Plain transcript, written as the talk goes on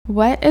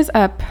What is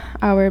up,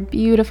 our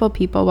beautiful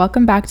people?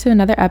 Welcome back to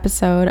another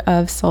episode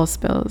of Soul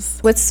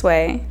Spills with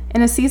Sway.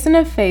 In a season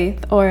of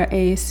faith or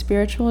a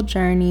spiritual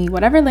journey,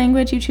 whatever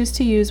language you choose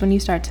to use when you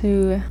start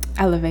to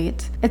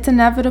elevate, it's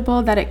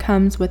inevitable that it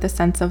comes with a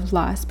sense of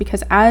loss,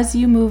 because as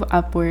you move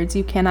upwards,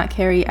 you cannot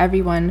carry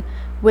everyone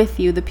with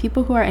you. The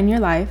people who are in your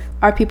life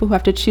are people who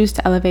have to choose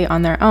to elevate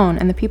on their own,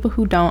 and the people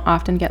who don't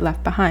often get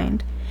left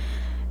behind.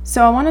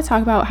 So I want to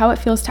talk about how it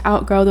feels to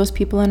outgrow those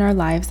people in our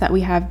lives that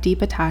we have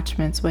deep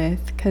attachments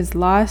with, because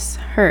loss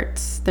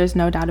hurts, there's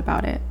no doubt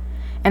about it,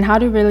 and how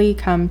to really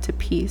come to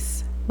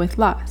peace with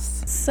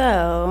loss.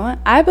 So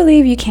I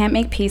believe you can't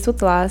make peace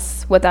with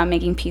loss without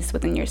making peace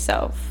within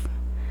yourself.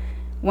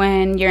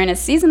 When you're in a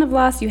season of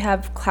loss, you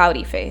have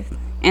cloudy faith,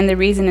 and the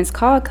reason it's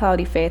called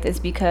cloudy faith is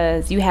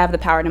because you have the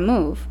power to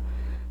move,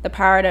 the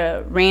power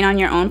to rain on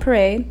your own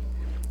parade,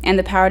 and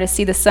the power to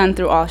see the sun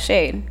through all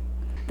shade.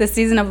 The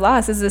season of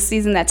loss is the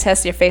season that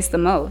tests your faith the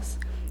most,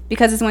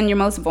 because it's when you're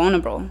most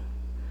vulnerable.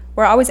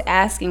 We're always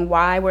asking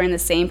why we're in the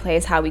same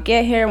place, how we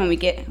get here,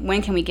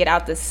 when can we get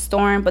out this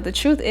storm, but the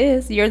truth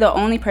is, you're the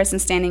only person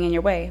standing in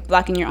your way,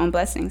 blocking your own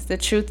blessings. The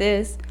truth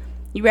is,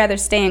 you'd rather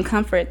stay in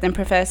comfort than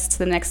progress to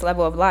the next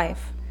level of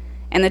life.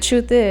 And the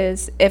truth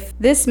is, if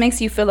this makes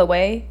you feel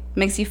away,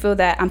 makes you feel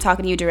that I'm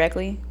talking to you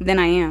directly, then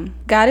I am.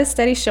 God is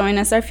steady showing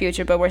us our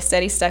future, but we're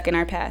steady stuck in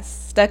our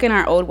past, stuck in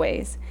our old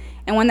ways.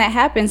 And when that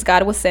happens,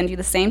 God will send you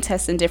the same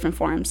test in different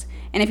forms.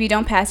 And if you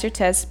don't pass your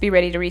test, be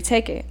ready to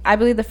retake it. I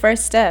believe the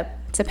first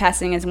step to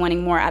passing is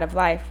wanting more out of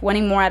life.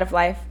 Wanting more out of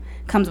life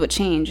comes with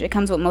change. It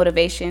comes with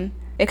motivation.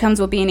 It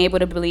comes with being able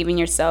to believe in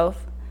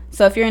yourself.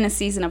 So if you're in a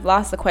season of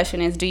loss, the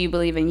question is, do you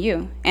believe in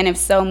you? And if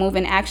so, move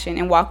in action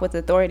and walk with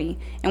authority.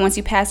 And once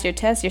you pass your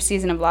test, your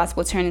season of loss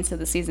will turn into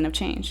the season of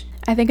change.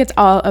 I think it's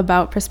all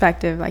about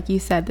perspective. Like you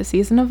said, the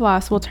season of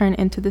loss will turn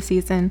into the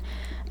season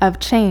of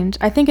change.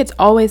 I think it's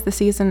always the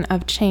season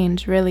of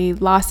change, really.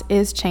 Loss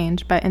is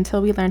change, but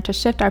until we learn to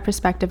shift our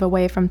perspective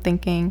away from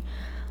thinking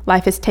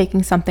life is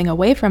taking something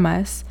away from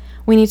us,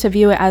 we need to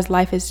view it as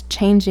life is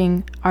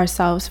changing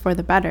ourselves for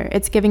the better.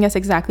 It's giving us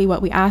exactly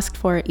what we asked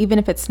for, even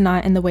if it's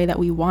not in the way that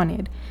we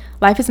wanted.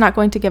 Life is not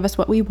going to give us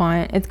what we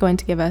want, it's going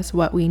to give us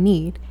what we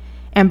need.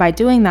 And by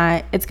doing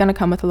that, it's going to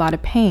come with a lot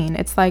of pain.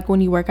 It's like when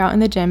you work out in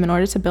the gym, in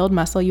order to build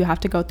muscle, you have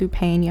to go through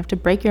pain. You have to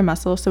break your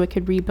muscle so it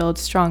could rebuild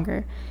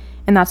stronger.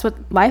 And that's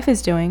what life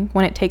is doing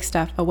when it takes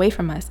stuff away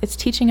from us. It's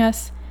teaching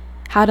us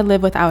how to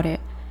live without it,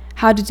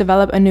 how to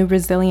develop a new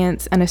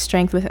resilience and a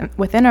strength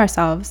within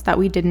ourselves that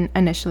we didn't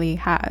initially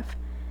have.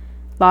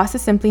 Loss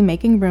is simply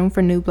making room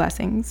for new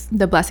blessings,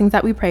 the blessings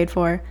that we prayed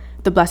for,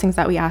 the blessings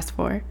that we asked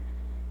for.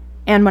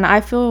 And when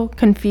I feel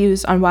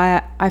confused on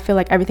why I feel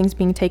like everything's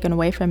being taken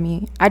away from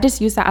me, I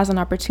just use that as an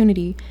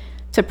opportunity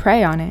to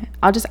pray on it.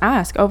 I'll just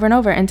ask over and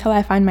over until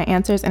I find my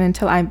answers,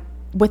 and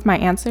with my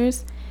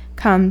answers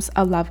comes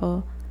a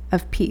level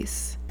of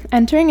peace.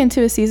 Entering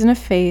into a season of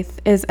faith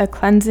is a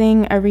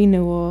cleansing, a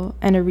renewal,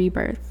 and a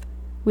rebirth.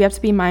 We have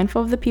to be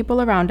mindful of the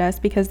people around us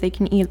because they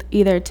can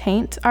either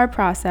taint our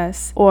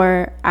process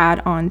or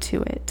add on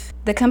to it.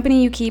 The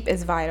company you keep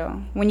is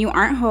vital. When you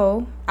aren't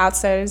whole,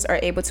 outsiders are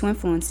able to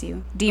influence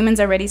you.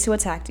 Demons are ready to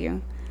attack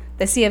you.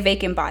 They see a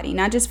vacant body,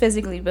 not just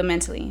physically, but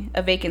mentally,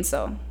 a vacant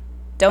soul.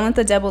 Don't let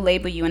the devil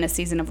label you in a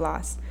season of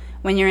loss.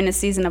 When you're in a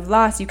season of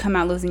loss, you come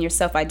out losing your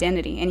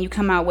self-identity, and you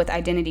come out with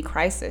identity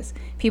crisis.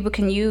 People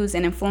can use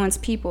and influence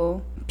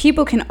people.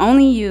 People can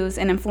only use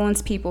and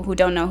influence people who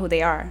don't know who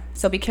they are.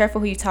 So be careful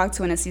who you talk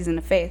to in a season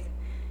of faith.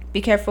 Be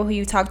careful who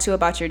you talk to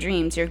about your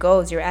dreams, your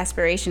goals, your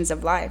aspirations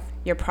of life,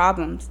 your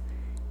problems.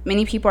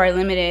 Many people are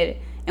limited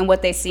in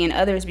what they see in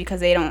others because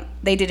they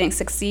didn't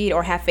succeed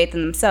or have faith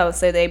in themselves,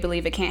 so they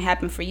believe it can't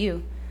happen for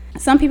you.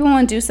 Some people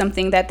want to do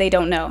something that they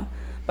don't know.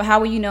 But how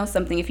will you know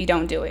something if you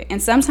don't do it?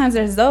 And sometimes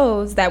there's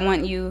those that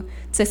want you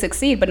to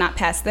succeed but not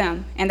past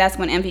them, and that's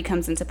when envy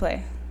comes into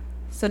play.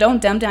 So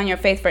don't dumb down your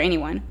faith for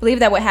anyone. Believe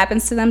that what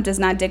happens to them does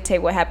not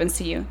dictate what happens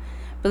to you.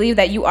 Believe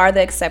that you are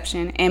the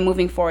exception and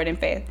moving forward in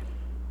faith.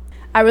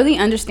 I really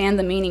understand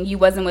the meaning "you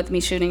wasn't with me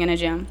shooting in a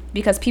gym"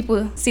 because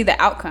people see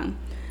the outcome.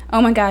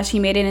 Oh my gosh, he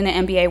made it in the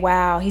NBA.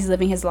 Wow, he's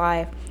living his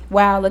life.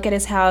 Wow, look at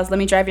his house. Let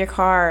me drive your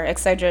car,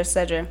 etc.,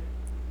 etc.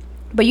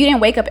 But you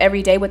didn't wake up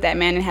every day with that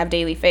man and have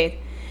daily faith.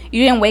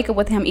 You didn't wake up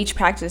with him each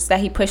practice that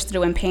he pushed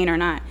through in pain or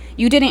not.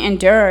 You didn't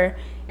endure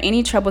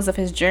any troubles of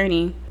his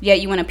journey, yet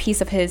you want a piece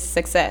of his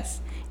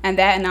success. And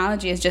that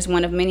analogy is just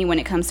one of many when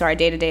it comes to our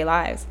day-to-day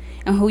lives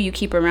and who you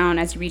keep around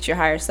as you reach your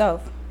higher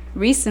self.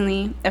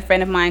 Recently, a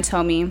friend of mine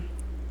told me,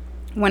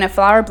 when a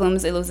flower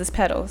blooms, it loses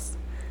petals.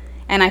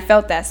 And I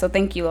felt that, so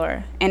thank you,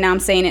 Laura. And now I'm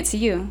saying it to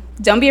you.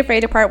 Don't be afraid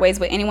to part ways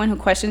with anyone who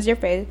questions your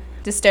faith,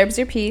 disturbs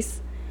your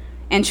peace,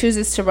 and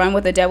chooses to run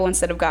with the devil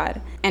instead of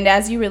God. And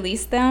as you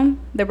release them,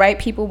 the right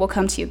people will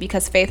come to you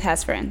because faith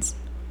has friends.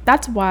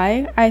 That's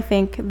why I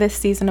think this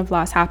season of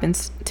loss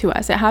happens to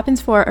us. It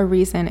happens for a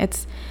reason.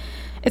 It's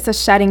it's a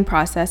shedding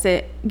process.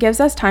 It gives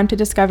us time to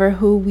discover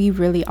who we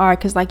really are.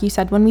 Because like you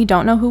said, when we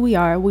don't know who we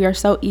are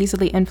so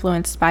easily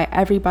influenced by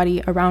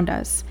everybody around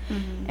us.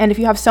 And if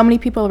you have so many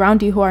people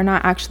around you who are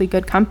not actually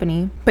good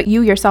company, but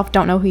you yourself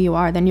don't know who you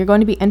are, then you're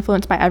going to be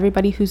influenced by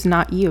everybody who's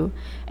not you.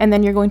 And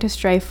then you're going to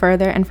stray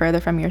further and further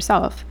from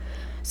yourself.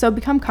 So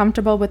become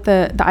comfortable with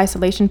the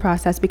isolation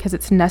process, because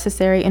it's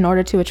necessary in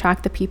order to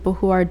attract the people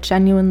who are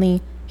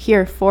genuinely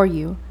here for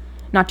you,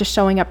 not just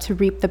showing up to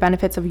reap the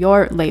benefits of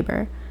your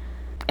labor.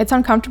 It's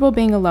uncomfortable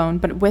being alone,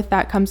 but with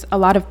that comes a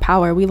lot of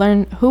power. We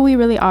learn who we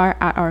really are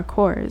at our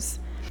cores.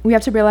 We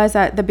have to realize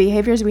that the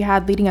behaviors we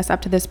had leading us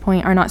up to this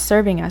point are not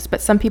serving us, but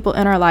some people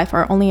in our life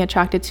are only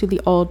attracted to the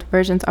old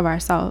versions of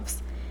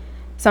ourselves.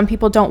 Some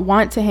people don't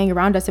want to hang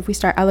around us if we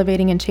start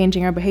elevating and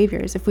changing our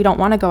behaviors. If we don't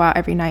want to go out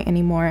every night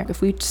anymore,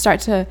 if we start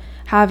to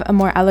have a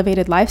more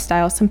elevated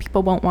lifestyle, some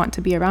people won't want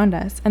to be around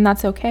us, and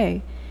that's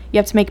okay. You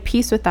have to make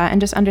peace with that and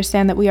just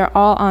understand that we are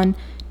all on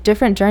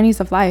different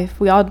journeys of life.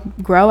 We all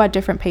grow at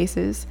different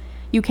paces.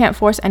 You can't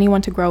force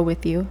anyone to grow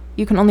with you.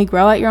 You can only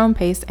grow at your own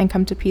pace and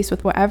come to peace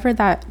with whatever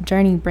that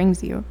journey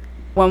brings you.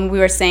 When we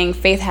were saying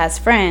Faith has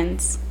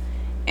friends,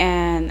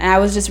 and I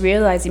was just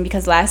realizing,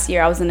 because last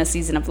year I was in a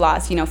season of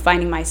loss,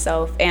 finding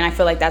myself, and I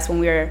feel like that's when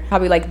we were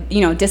probably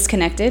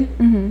disconnected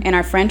in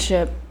our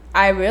friendship.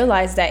 I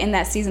realized that in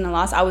that season of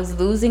loss, I was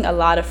losing a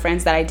lot of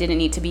friends that I didn't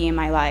need to be in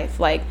my life,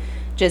 like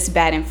just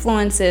bad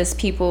influences,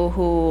 people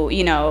who,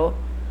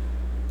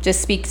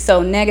 just speak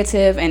so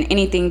negative, and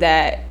anything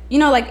that,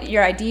 like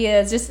your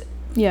ideas, just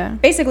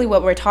basically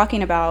what we're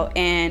talking about.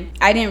 And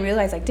I didn't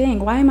realize, like, dang,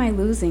 why am I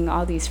losing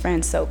all these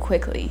friends so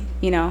quickly,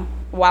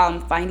 while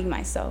I'm finding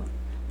myself?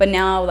 But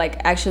now,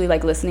 actually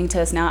listening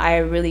to us now, I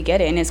really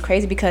get it. And it's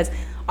crazy because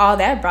all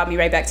that brought me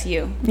right back to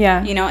you.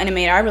 Yeah. And it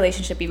made our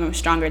relationship even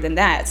stronger than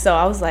that. So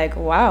I was like,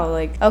 wow,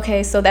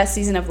 okay, so that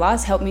season of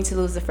loss helped me to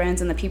lose the friends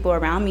and the people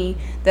around me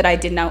that I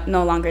did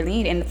no longer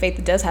need. And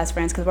Faith does has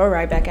friends, because we're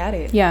right back at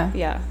it. Yeah.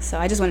 Yeah. So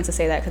I just wanted to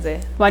say that, because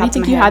it Why do you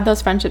think you had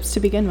those friendships to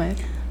begin with?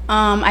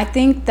 I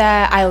think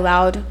that I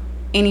allowed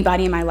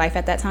anybody in my life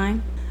at that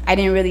time. I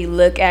didn't really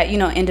look at,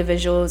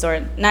 individuals,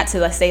 or not to,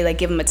 let's say,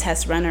 give them a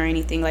test run or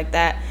anything like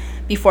that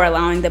before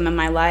allowing them in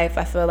my life.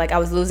 I feel like I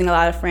was losing a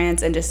lot of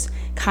friends and just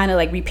kind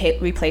of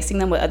replacing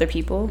them with other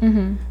people,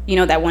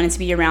 that wanted to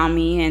be around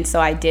me. And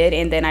so I did.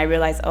 And then I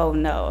realized, oh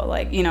no,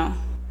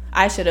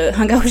 I should have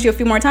hung out with you a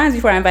few more times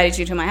before I invited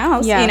you to my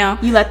house.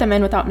 You let them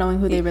in without knowing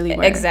who they really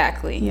were.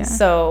 Exactly. Yeah.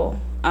 So,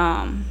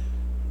 and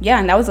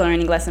that was a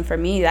learning lesson for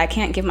me. I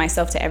can't give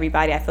myself to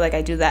everybody. I feel like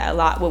I do that a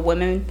lot with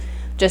women,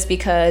 just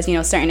because,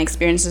 certain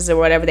experiences or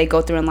whatever they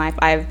go through in life,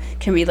 I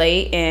can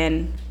relate,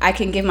 and I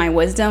can give my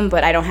wisdom,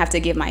 but I don't have to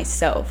give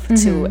myself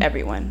to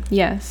everyone.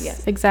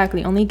 Yes,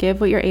 exactly. Only give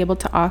what you're able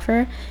to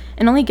offer,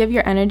 and only give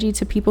your energy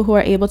to people who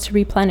are able to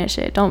replenish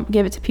it. Don't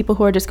give it to people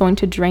who are just going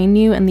to drain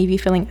you and leave you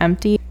feeling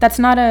empty. That's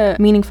not a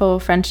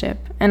meaningful friendship.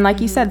 And like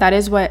you said, that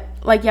is what,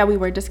 we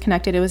were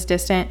disconnected. It was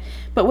distant.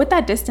 But with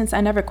that distance, I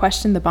never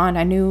questioned the bond.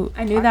 I knew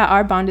that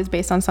our bond is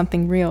based on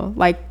something real.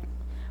 Like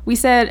we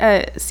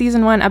said,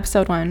 season 1,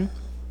 episode 1,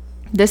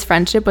 this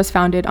friendship was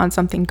founded on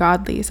something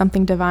godly,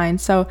 something divine.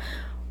 So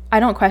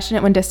I don't question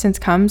it when distance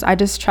comes. I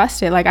just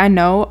trust it. I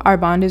know our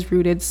bond is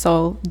rooted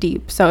so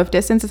deep. So if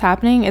distance is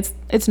happening,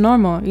 it's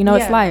normal.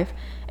 It's life.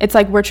 It's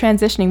like we're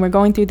transitioning. We're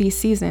going through these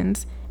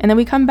seasons. And then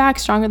we come back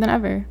stronger than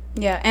ever.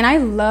 Yeah, and I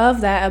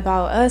love that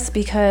about us,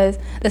 because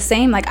the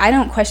same, I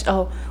don't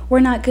question, we're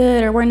not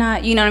good, or we're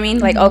not, you know what I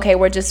mean? Okay,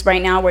 we're just,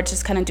 right now, we're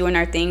just kind of doing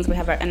our things. We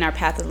have in our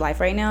path of life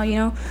right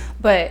now,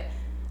 But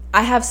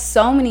I have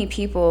so many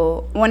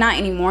people, well, not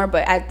anymore,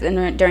 but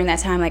during that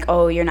time,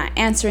 you're not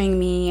answering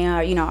me,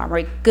 or, are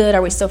we good?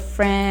 Are we still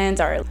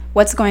friends? Or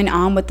what's going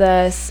on with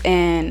us?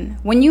 And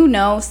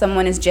when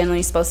someone is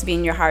genuinely supposed to be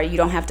in your heart, you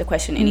don't have to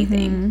question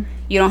anything.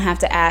 You don't have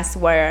to ask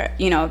where,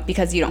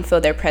 because you don't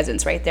feel their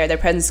presence right there. Their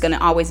presence is going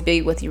to always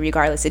be with you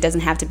regardless. It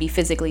doesn't have to be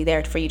physically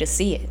there for you to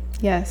see it.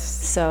 Yes.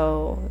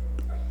 So,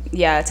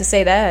 yeah, to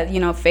say that,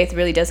 Faith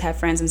really does have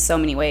friends in so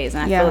many ways,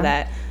 and I feel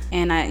that.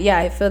 And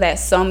I feel that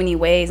so many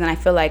ways, and I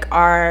feel like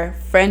our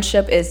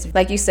friendship is,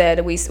 like you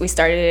said, we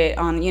started it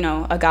on,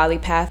 a godly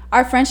path.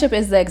 Our friendship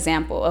is the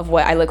example of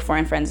what I look for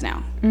in friends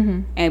now,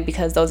 and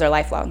because those are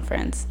lifelong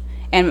friends.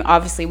 And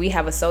obviously we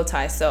have a soul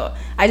tie, so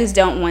I just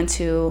don't want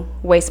to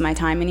waste my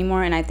time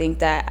anymore. And I think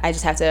that I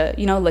just have to,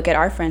 look at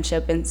our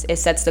friendship, and it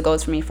sets the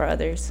goals for me for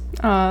others.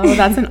 Oh, well,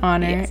 that's an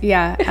honor. Yes.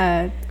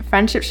 Yeah.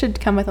 Friendship should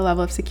come with a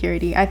level of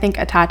security. I think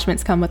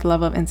attachments come with a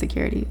level of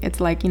insecurity. It's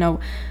like,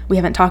 we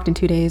haven't talked in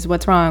 2 days.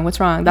 What's wrong?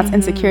 That's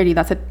insecurity.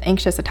 That's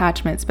anxious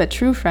attachments. But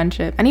true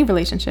friendship, any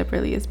relationship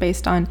really, is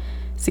based on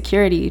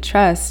security,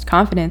 trust,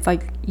 confidence.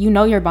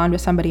 Your bond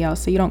with somebody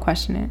else, so you don't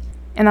question it.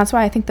 And that's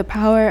why I think the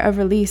power of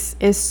release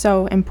is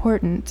so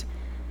important.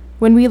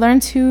 When we learn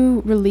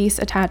to release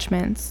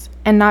attachments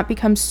and not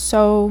become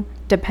so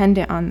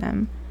dependent on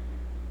them,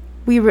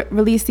 we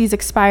release these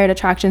expired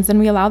attractions, and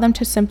we allow them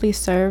to simply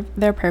serve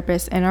their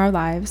purpose in our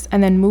lives,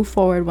 and then move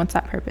forward once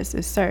that purpose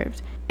is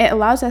served. it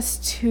allows us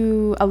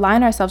to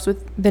align ourselves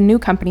with the new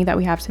company that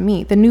we have to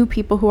meet, the new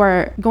people who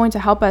are going to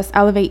help us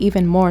elevate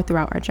even more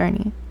throughout our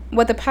journey.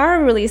 What the power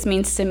of release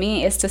means to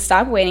me is to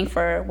stop waiting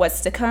for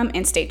what's to come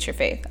and state your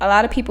faith. A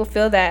lot of people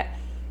feel that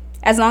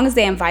as long as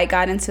they invite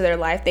God into their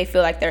life, they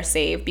feel like they're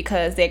saved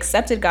because they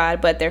accepted God,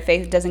 but their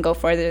faith doesn't go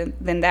further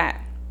than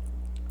that.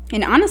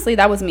 And honestly,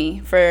 that was me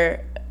for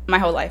my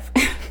whole life.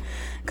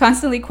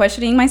 Constantly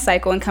questioning my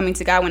cycle and coming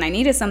to God when I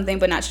needed something,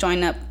 but not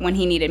showing up when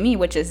he needed me,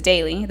 which is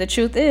daily. The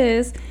truth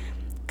is,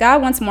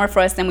 God wants more for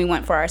us than we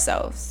want for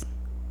ourselves.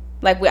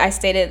 Like I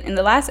stated in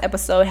the last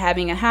episode,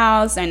 having a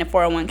house and a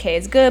 401k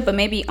is good, but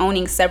maybe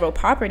owning several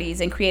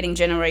properties and creating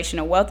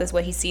generational wealth is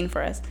what he's seen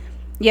for us.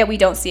 Yet we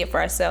don't see it for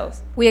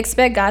ourselves. We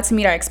expect God to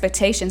meet our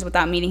expectations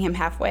without meeting him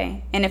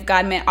halfway. And if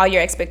God met all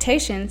your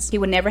expectations, he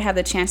would never have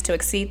the chance to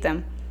exceed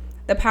them.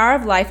 The power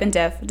of life and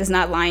death does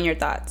not lie in your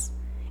thoughts.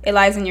 It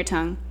lies in your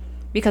tongue.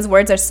 Because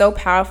words are so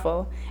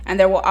powerful, and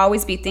there will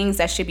always be things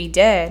that should be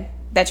dead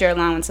that you're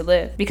allowing to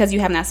live because you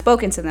have not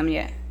spoken to them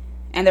yet.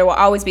 And there will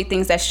always be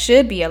things that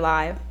should be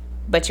alive,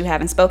 but you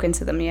haven't spoken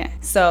to them yet.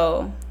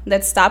 So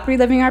let's stop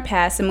reliving our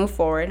past and move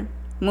forward.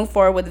 Move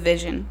forward with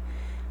vision.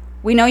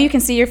 We know you can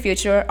see your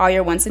future, all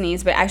your wants and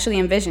needs, but actually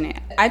envision it.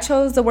 I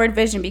chose the word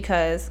vision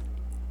because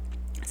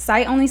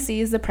sight only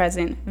sees the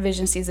present,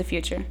 vision sees the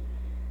future.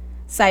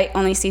 Sight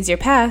only sees your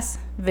past,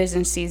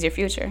 vision sees your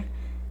future.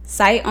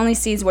 Sight only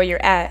sees where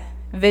you're at,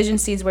 vision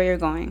sees where you're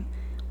going.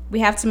 We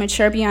have to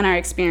mature beyond our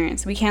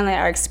experience. We can't let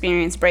our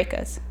experience break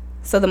us.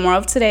 So the moral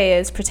of today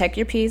is protect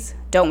your peace,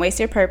 don't waste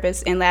your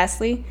purpose, and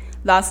lastly,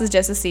 loss is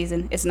just a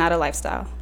season, it's not a lifestyle.